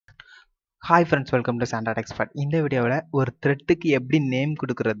Hi friends, welcome to SANTRA TECHSPOT. இந்த வீடியோவில் ஒரு த்ரெட்டுக்கு எப்படி நேம்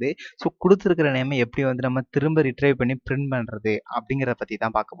கொடுக்கறது, ஸோ கொடுத்துருக்கிற நேமை எப்படி வந்து நம்ம திரும்ப ரிட்ரைவ் பண்ணி பிரிண்ட் பண்ணுறது அப்படிங்கிறத பற்றி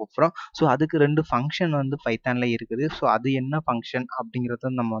தான் பார்க்க போகிறோம். ஸோ அதுக்கு 2 ஃபங்க்ஷன் வந்து பைத்தானில் இருக்குது. ஸோ அது என்ன ஃபங்க்ஷன்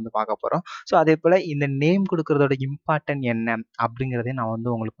அப்படிங்கிறத நம்ம வந்து பார்க்க போகிறோம். ஸோ அதே போல் இந்த நேம் கொடுக்கறதோட இம்பார்ட்டன்ட் என்ன அப்படிங்கிறதையும் நான்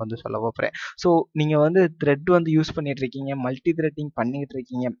வந்து உங்களுக்கு வந்து சொல்ல போகிறேன். ஸோ நீங்கள் வந்து த்ரெட் வந்து யூஸ் பண்ணிட்டு இருக்கீங்க, மல்டி த்ரெட்டிங் பண்ணிக்கிட்டு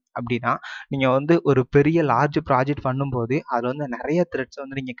இருக்கீங்க அப்படின்னா நீங்கள் வந்து ஒரு பெரிய லார்ஜ் ப்ராஜெக்ட் பண்ணும்போது அதில் வந்து நிறைய த்ரெட்ஸ்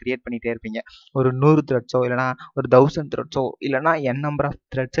வந்து நீங்கள் கிரியேட் பண்ணிகிட்டே இருப்பீங்க. ஒரு 100 த்ரெட்ஸோ இல்லைனா ஒரு 1000 த்ரெட்ஸோ இல்லைனா என் நம்பர் ஆஃப்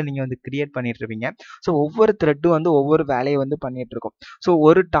த்ரெட்ஸை நீங்கள் வந்து கிரியேட் பண்ணிட்டு இருப்பீங்க. ஸோ ஒவ்வொரு த்ரெட்டும் வந்து ஒவ்வொரு வேலையை வந்து பண்ணிட்டு இருக்கும். ஸோ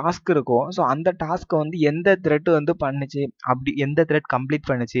ஒரு டாஸ்க் இருக்கும். ஸோ அந்த டாஸ்க்கை வந்து எந்த த்ரெட் வந்து பண்ணுச்சு, அப்படி எந்த த்ரெட் கம்ப்ளீட்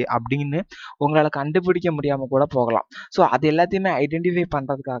பண்ணுச்சு அப்படின்னு உங்களால் கண்டுபிடிக்க முடியாமல் கூட போகலாம். ஸோ அது எல்லாத்தையுமே ஐடென்டிஃபை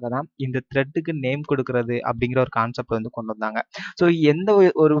பண்ணுறதுக்காக தான் இந்த த்ரெட்டுக்கு நேம் கொடுக்கறது அப்படிங்கிற ஒரு கான்செப்ட் வந்து கொண்டு வந்தாங்க. ஸோ எந்த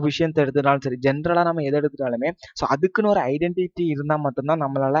ஒரு விஷயத்தை எடுத்துட்டாலும் சரி, ஜென்ரலாக நம்ம எதை எடுத்துட்டாலுமே ஸோ அதுக்குன்னு ஒரு ஐடென்டிட்டி இருந்தால் மட்டும்தான்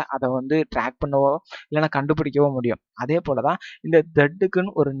நம்மளால் அதை வந்து ட்ராக் பண்ணவோ இல்லைனா கண்டுபிடிக்கவோ முடியும். அதே போல தான் இந்த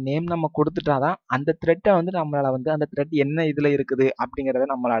த்ரெட்டுக்குன்னு ஒரு நேம் நம்ம கொடுத்துட்டாதான் அந்த த்ரெட்டை வந்து நம்மளால் வந்து அந்த த்ரெட் என்ன இதில் இருக்குது அப்படிங்கிறத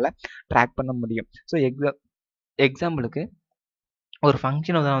நம்மளால் ட்ராக் பண்ண முடியும். ஸோ எக்ஸாம்பிளுக்கு ஒரு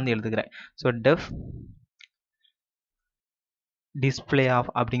ஃபங்க்ஷனை தான் வந்து எழுதுகிறேன். ஸோ டெஃப் டிஸ்பிளே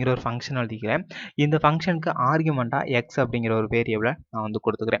ஆஃப் அப்படிங்கிற ஒரு ஃபங்க்ஷன் எழுதிக்கிறேன். இந்த ஃபங்க்ஷனுக்கு ஆர்குமெண்ட்டாக எக்ஸ் அப்படிங்கிற ஒரு வேரியபிளை நான் வந்து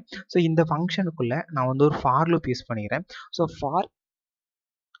கொடுத்துக்கிறேன். ஸோ இந்த ஃபங்க்ஷனுக்குள்ளே நான் வந்து ஒரு ஃபார் லூப் யூஸ் பண்ணிக்கிறேன். So for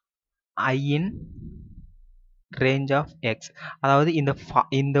I in range of x, அதாவது இந்த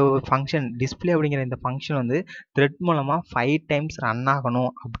ஃபங்க்ஷன் டிஸ்பிளே அப்படிங்கிற இந்த ஃபங்க்ஷன் வந்து த்ரெட் மூலமாக 5 டைம்ஸ் ரன் ஆகணும்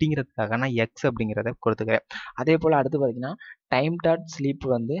அப்படிங்கிறதுக்காக நான் எக்ஸ் அப்படிங்கிறத கொடுத்துக்கிறேன். அதே போல் அடுத்து பார்த்தீங்கன்னா டைம் டாட் ஸ்லீப்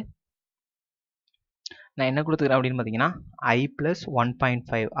வந்து நான் என்ன கொடுத்துக்கிறேன் அப்படின்னு பார்த்தீங்கன்னா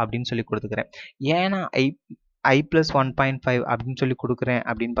i+1.5 அப்படின்னு சொல்லி கொடுத்துக்கிறேன். ஏன்னா i+1.5 அப்படின்னு சொல்லி கொடுக்குறேன்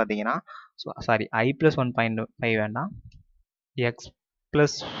அப்படின்னு பார்த்தீங்கன்னா சாரி i+1.5 வேண்டாம், x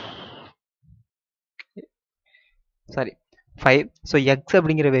 + 5. ஸோ எக்ஸ்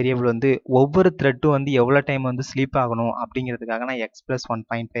அப்படிங்கிற வேரியபிள் வந்து ஒவ்வொரு த்ரெட்டும் வந்து எவ்வளோ டைம் வந்து ஸ்லீப் ஆகணும் அப்படிங்கிறதுக்காக நான்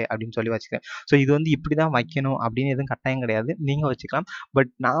x+1.5 அப்படின்னு சொல்லி வச்சுக்கிறேன். ஸோ இது வந்து இப்படி தான் வைக்கணும் அப்படின்னு எதுவும் கட்டாயம் கிடையாது, நீங்கள் வச்சுக்கலாம்.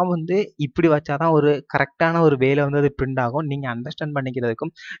 பட் நான் வந்து இப்படி வச்சாதான் ஒரு கரெக்டான ஒரு வேலை வந்து அது பிரிண்ட் ஆகும், நீங்கள் அண்டர்ஸ்டாண்ட்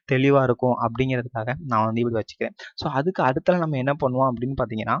பண்ணிக்கிறதுக்கும் தெளிவாக இருக்கும் அப்படிங்கிறதுக்காக நான் வந்து இப்படி வச்சுக்கிறேன். ஸோ அதுக்கு அடுத்தல நம்ம என்ன பண்ணுவோம் அப்படின்னு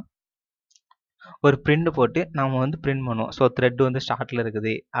பார்த்தீங்கன்னா ஒரு பிரிண்ட் போட்டு நம்ம வந்து பிரிண்ட் பண்ணுவோம். ஸோ த்ரெட் வந்து ஸ்டார்ட்டில்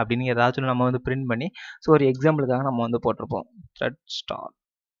இருக்குது அப்படின்னு ஏதாச்சும் நம்ம வந்து பிரிண்ட் பண்ணி, ஸோ ஒரு எக்ஸாம்பிளுக்காக நம்ம வந்து போட்டிருப்போம் த்ரெட்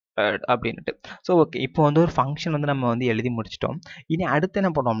ஸ்டார்ட் அப்படின்ட்டு. ஸோ ஓகே, இப்போ வந்து ஒரு ஃபங்க்ஷன் வந்து நம்ம வந்து எழுதி முடிச்சிட்டோம். இனி அடுத்து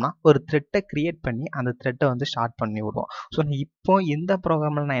என்ன பண்ணோம்னா ஒரு த்ரெட்டை கிரியேட் பண்ணி அந்த த்ரெட்டை வந்து ஸ்டார்ட் பண்ணி விடுவோம். ஸோ இப்போ இந்த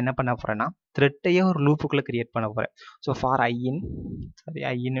ப்ரோக்ராமில் நான் என்ன பண்ண போகிறேன்னா த்ரெட்டையே ஒரு லூப்புக்குள்ளே கிரியேட் பண்ண போகிறேன். ஸோ ஃபார்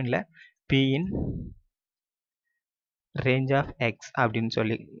ஐஇன் இல்லை பிஇன் range of x அப்படின்னு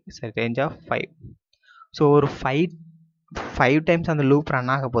சொல்லி range of 5. ஸோ ஒரு 5 டைம்ஸ் அந்த லூப்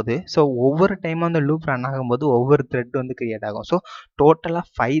ரன் ஆக போகுது. ஸோ ஒவ்வொரு டைமும் அந்த லூப் ரன் ஆகும்போது ஒவ்வொரு த்ரெட் வந்து கிரியேட் ஆகும். ஸோ டோட்டலாக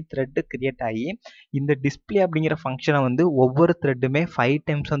 5 த்ரெட்டு கிரியேட் ஆகி இந்த டிஸ்பிளே அப்படிங்கிற ஃபங்க்ஷனை வந்து ஒவ்வொரு த்ரெட்டுமே 5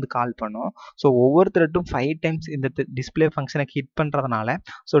 டைம்ஸ் வந்து கால் பண்ணும். ஸோ ஒவ்வொரு த்ரெட்டும் 5 டைம்ஸ் இந்த டிஸ்பிளே ஃபங்க்ஷனை ஹிட் பண்ணுறதுனால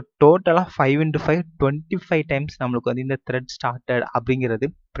ஸோ டோட்டலாக 5 × 5 25 டைம்ஸ் நம்மளுக்கு வந்து இந்த த்ரெட் ஸ்டார்டட் அப்படிங்கிறது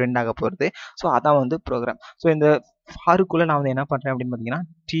பிரிண்ட் ஆக போகிறது. ஸோ அதான் வந்து ப்ரோக்ராம். ஸோ இந்த ஃபாருக்குள்ளே நான் வந்து என்ன பண்ணுறேன் அப்படின்னு பார்த்தீங்கன்னா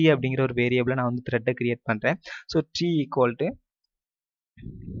t அப்படிங்கிற ஒரு வேரியபிளை நான் வந்து த்ரெட்டை கிரியேட் பண்ணுறேன். So t =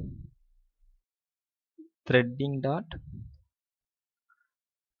 threading dot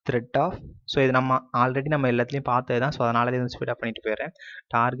thread of. So இது நம்ம ஆல்ரெடி நம்ம எல்லாத்துலேயும் பார்த்தது தான். ஸோ அதனால இதை ஸ்பீட் அப் பண்ணிட்டு போயிடுறேன்.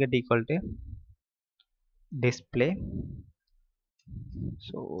 Target = display.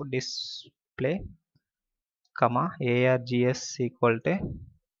 So display args =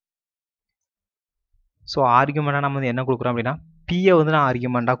 so ஆர்குமெண்ட்டாக நம்ம வந்து என்ன கொடுக்குறோம் அப்படின்னா பியை வந்து நான்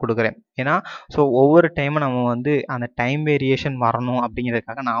ஆர்குமெண்ட்டாக கொடுக்குறேன். ஏன்னா ஸோ ஒவ்வொரு டைமும் நம்ம வந்து அந்த டைம் வேரியேஷன் வரணும்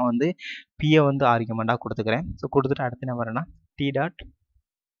அப்படிங்கிறதுக்காக நான் வந்து பியை வந்து ஆர்குமெண்ட்டாக கொடுத்துக்கிறேன். ஸோ கொடுத்துட்டு அடுத்து என்ன வரேன்னா t.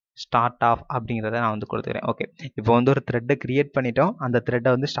 ஸ்டார்ட் ஆஃப் அப்படிங்கிறத நான் வந்து கொடுத்துக்கிறேன். ஓகே, இப்போ வந்து ஒரு த்ரெட்டை கிரியேட் பண்ணிட்டோம், அந்த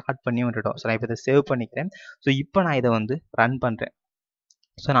த்ரெட்டை வந்து ஸ்டார்ட் பண்ணி விட்டுட்டோம். ஸோ நான் இப்போ இதை சேவ் பண்ணிக்கிறேன். ஸோ இப்போ நான் இதை வந்து ரன் பண்ணுறேன்.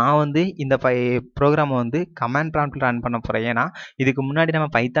 ஸோ நான் வந்து இந்த ப்ரோக்ராமை வந்து கமாண்ட் ப்ராம்ப்டில் ரன் பண்ண போகிறேன். ஏன்னா இதுக்கு முன்னாடி நம்ம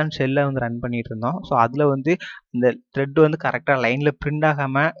பைத்தான் ஷெல்லில் வந்து ரன் பண்ணிகிட்டு இருந்தோம். ஸோ அதில் வந்து இந்த த்ரெட் வந்து கரெக்டாக லைனில் பிரிண்ட்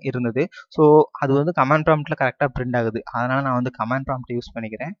ஆகாமல் இருந்தது. ஸோ அது வந்து கமாண்ட் ப்ராம்ப்டில் கரெக்டாக பிரிண்ட் ஆகுது. அதனால் நான் வந்து கமாண்ட் ப்ராம்ப்ட் யூஸ்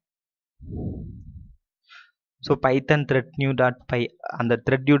பண்ணிக்கிறேன். ஸோ பைத்தன் த்ரெட் new.py அந்த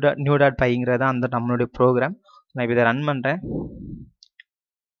த்ரெட் new.pyங்கிறத அந்த நம்மளுடைய ப்ரோக்ராம். நான் இப்போ இதை ரன் பண்ணுறேன்.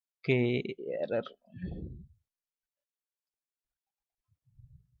 Okay, error.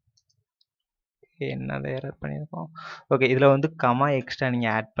 என்னதை எரர் பண்ணியிருக்கோம். ஓகே, இதில் வந்து கமா எக்ஸ்ட்ரா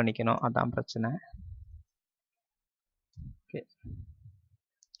நீங்கள் ஆட் பண்ணிக்கணும், அதான் பிரச்சனை. ஓகே,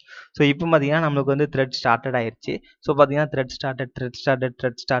 ஸோ இப்போ பார்த்தீங்கன்னா நம்மளுக்கு வந்து த்ரெட் ஸ்டார்டட் ஆயிடுச்சு. ஸோ பார்த்தீங்கன்னா த்ரெட்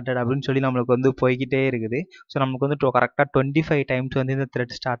ஸ்டார்டட் அப்படின்னு சொல்லி நம்மளுக்கு வந்து போய்கிட்டே இருக்குது. ஸோ நமக்கு வந்து கரெக்டாக 25 டைம்ஸ் வந்து இந்த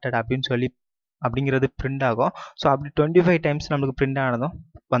த்ரெட் ஸ்டார்டட் அப்படின்னு சொல்லி அப்படிங்கிறது பிரிண்ட் ஆகும். ஸோ அப்படி 25 டைம்ஸ் நமக்கு பிரிண்ட் ஆனதும்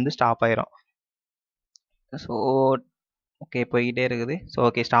வந்து ஸ்டாப் ஆயிரும். ஸோ ஓகே போய்கிட்டே இருக்குது. ஸோ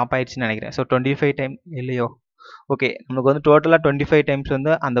ஓகே ஸ்டாப் ஆயிடுச்சுன்னு நினைக்கிறேன். ஸோ 25 டைம் இல்லையோ, ஓகே நமக்கு வந்து டோட்டலாக 25 டைம்ஸ்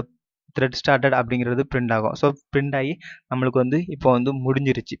வந்து அந்த த்ரெட் ஸ்டார்டட் அப்படிங்கிறது பிரிண்ட் ஆகும். ஸோ பிரிண்ட் ஆகி நம்மளுக்கு வந்து இப்போ வந்து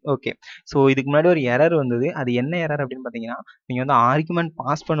முடிஞ்சிருச்சு. ஓகே ஸோ இதுக்கு முன்னாடி ஒரு எரர் வந்தது. அது என்ன எரர் அப்படின்னு பார்த்தீங்கன்னா, நீங்கள் வந்து ஆர்குமெண்ட்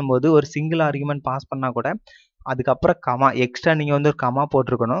பாஸ் பண்ணும்போது ஒரு சிங்கிள் ஆர்குமெண்ட் பாஸ் பண்ணால் கூட அதுக்கப்புறம் கமா எக்ஸ்ட்ரா நீங்கள் வந்து ஒரு கமா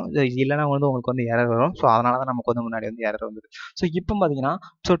போட்டிருக்கணும். இல்லைனா வந்து உங்களுக்கு வந்து எரர் வரும். ஸோ அதனால தான் நமக்கு வந்து முன்னாடி வந்து எரர் வந்தது. ஸோ இப்போ பார்த்தீங்கன்னா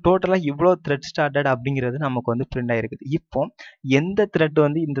ஸோ டோட்டலாக இவ்வளோ த்ரெட் ஸ்டார்டட் அப்படிங்கிறது நமக்கு வந்து பிரிண்ட் ஆகிருக்குது. இப்போ எந்த த்ரெட்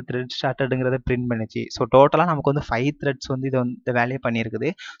வந்து இந்த த்ரெட் ஸ்டார்டடுங்கிறத பிரிண்ட் பண்ணுச்சு? ஸோ டோட்டலாக நமக்கு வந்து 5 த்ரெட்ஸ் வந்து இதை வந்து இந்த வேலையை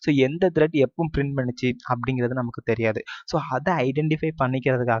பண்ணியிருக்குது. ஸோ எந்த த்ரெட் எப்போ பிரிண்ட் பண்ணுச்சு அப்படிங்கிறது நமக்கு தெரியாது. ஸோ அதை ஐடென்டிஃபை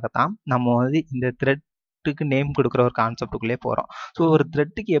பண்ணிக்கிறதுக்காக தான் நம்ம வந்து இந்த த்ரெட் நேம் கொடுக்குற ஒரு கான்செப்டுக்குள்ளே போகிறோம். ஸோ ஒரு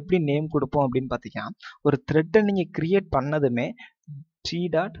த்ரெட்டுக்கு எப்படி நேம் கொடுப்போம் அப்படின்னு பார்த்தீங்கன்னா, ஒரு த்ரெட்டை நீங்கள் கிரியேட் பண்ணதுமே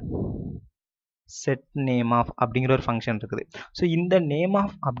setName of அப்படிங்கிற ஒரு ஃபங்க்ஷன் இருக்குது. ஸோ இந்த நேம்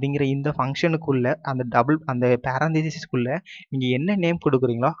ஆஃப் அப்படிங்கிற இந்த ஃபங்க்ஷனுக்குள்ள அந்த பேரந்தசிஸ்க்குள்ள நீங்கள் என்ன நேம்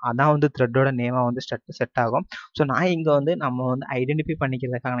கொடுக்குறீங்களோ அதான் வந்து த்ரெட்டோட நேமாக வந்து செட் ஆகும். ஸோ நான் இங்கே வந்து நம்ம வந்து ஐடென்டிஃபை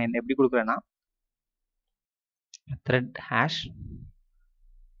பண்ணிக்கிறதுக்காக நான் என்ன எப்படி கொடுக்குறேன்னா, thread hash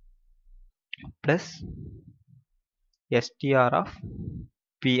plus str of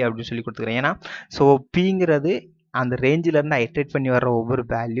p அப்படின்னு சொல்லி கொடுத்துக்கிறேன். ஏன்னா ஸோ பிங்கிறது அந்த ரேஞ்சிலேருந்து ஐட்ரேட் பண்ணி வர்ற ஒவ்வொரு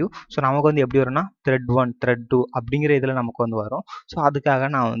வேல்யூ. ஸோ நமக்கு வந்து எப்படி வரும்னா த்ரெட் 1 த்ரெட் 2 அப்படிங்கிற இதில் நமக்கு வந்து வரும். ஸோ அதுக்காக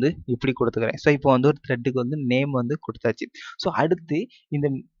நான் வந்து இப்படி கொடுத்துக்கிறேன். ஸோ இப்போ வந்து ஒரு த்ரெட்டுக்கு வந்து நேம் வந்து கொடுத்தாச்சு. ஸோ அடுத்து இந்த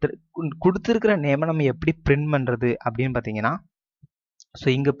கொடுத்துருக்கிற நேமை நம்ம எப்படி பிரிண்ட் பண்ணுறது அப்படின்னு பார்த்தீங்கன்னா, ஸோ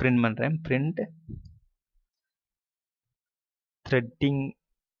இங்கே பிரிண்ட் பண்ணுறேன். Print threading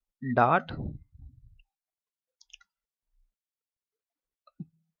dot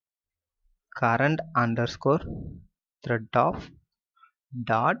current underscore thread of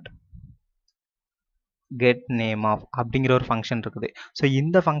dot getName of அப்படிங்கிற ஒரு ஃபங்க்ஷன் இருக்குது. ஸோ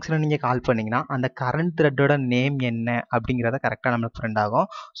இந்த ஃபங்க்ஷனை நீங்கள் கால் பண்ணிங்கன்னா அந்த கரண்ட் த்ரெட்டோட நேம் என்ன அப்படிங்கிறத கரெக்டாக நம்மளுக்கு பிரிண்ட் ஆகும்.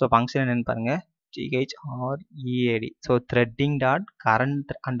 ஸோ ஃபங்க்ஷன் என்னென்னு பாருங்கள், THREAD. So threading dot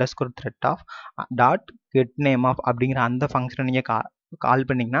current underscore thread of dot getName of அப்படிங்கிற அந்த ஃபங்க்ஷனை நீங்கள் கால்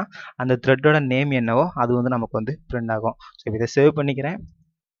பண்ணிங்கன்னா அந்த த்ரெட்டோட நேம் என்னவோ அது வந்து நமக்கு வந்து பிரிண்ட் ஆகும். ஸோ இதை சேவ் பண்ணிக்கிறேன்.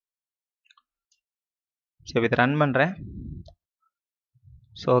 ஸோ இதை ரன் பண்ணுறேன்.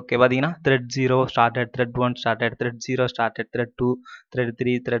 ஸோ ஓகே பார்த்தீங்கன்னா thread 0 started, thread 1 started, thread 0 started, thread 2, thread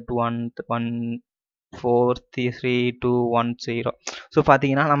 3, thread 1, 1, 4, 3, 2, 1, 0. So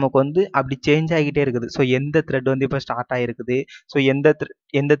பார்த்தீங்கன்னா நமக்கு வந்து அப்படி சேஞ்ச் ஆகிட்டே இருக்குது. ஸோ எந்த த்ரெட் வந்து இப்போ ஸ்டார்ட் ஆகிருக்குது, ஸோ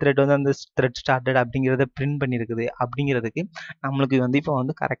எந்த த்ரெட் வந்து அந்த த்ரெட் ஸ்டார்டட் அப்படிங்கிறத பிரிண்ட் பண்ணியிருக்குது அப்படிங்கிறதுக்கு நம்மளுக்கு வந்து இப்போ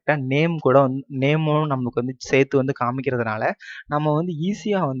வந்து கரெக்டாக நேம் கூட வந்து நேமும் நம்மளுக்கு வந்து சேர்த்து வந்து காமிக்கிறதுனால நம்ம வந்து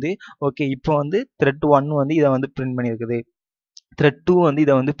ஈஸியாக வந்து ஓகே இப்போ வந்து த்ரெட் 1 வந்து இதை வந்து பிரிண்ட் பண்ணியிருக்குது, த்ரெட் 2 வந்து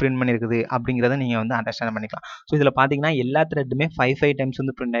இதை வந்து பிரிண்ட் பண்ணியிருக்குது அப்படிங்கிறத நீங்கள் வந்து அண்டர்ஸ்டாண்ட் பண்ணிக்கலாம். ஸோ இதில் பார்த்தீங்கன்னா எல்லா த்ரெட்டுமே 5 டைம்ஸ்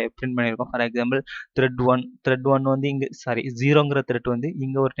வந்து பிரிண்ட் பண்ணியிருக்கோம். ஃபார் எக்ஸாம்பிள் த்ரெட் 1 வந்து இங்கே 0ங்கிற த்ரெட் வந்து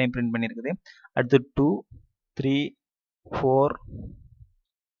இங்கே ஒரு டைம் பிரிண்ட் பண்ணியிருக்குது. அடுத்து 2, 3, 4,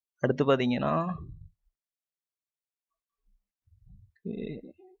 அடுத்து பார்த்தீங்கன்னா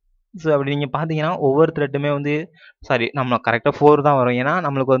ஸோ அப்படி நீங்கள் பார்த்தீங்கன்னா ஒவ்வொரு த்ரெட்டுமே வந்து நம்ம கரெக்டாக 4 தான் வரும். ஏன்னா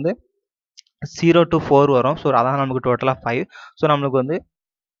நம்மளுக்கு வந்து 0 to 4 வரும். ஸோ அதான் நமக்கு டோட்டலாக 5. ஸோ நம்மளுக்கு வந்து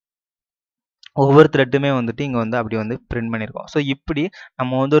ஒவ்வொரு த்ரெட்டுமே வந்துட்டு இங்கே வந்து அப்படி வந்து பிரிண்ட் பண்ணியிருக்கோம். ஸோ இப்படி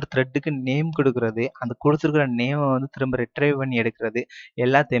நம்ம வந்து ஒரு த்ரெட்டுக்கு நேம் கொடுக்குறது, அந்த கொடுத்துருக்கிற நேமை வந்து திரும்ப ரிட்ரைவ் பண்ணி எடுக்கிறது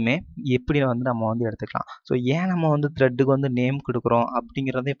எல்லாத்தையுமே எப்படி வந்து நம்ம வந்து எடுத்துக்கலாம். ஸோ ஏன் நம்ம வந்து த்ரெட்டுக்கு வந்து நேம் கொடுக்குறோம்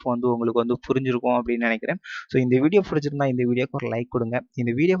அப்படிங்கிறத இப்போ வந்து உங்களுக்கு வந்து புரிஞ்சிருக்கும் அப்படின்னு நினைக்கிறேன். ஸோ இந்த வீடியோ பிடிச்சிருந்தா இந்த வீடியோக்கு ஒரு லைக் கொடுங்க.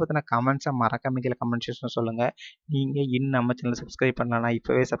 இந்த வீடியோ பற்றின கமெண்ட்ஸை மறக்காம கீழே கமெண்ட் செக்ஷனில் சொல்லுங்கள். நீங்கள் இன்னும் நம்ம சேனல் சப்ஸ்கிரைப் பண்ணலாம்,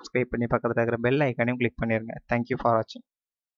 இப்போவே சப்ஸ்கிரைப் பண்ணி பக்கத்தில் இருக்கிற பெல் ஐக்கானையும் கிளிக் பண்ணிடுங்க. தேங்க்யூ ஃபார் வாட்சிங்.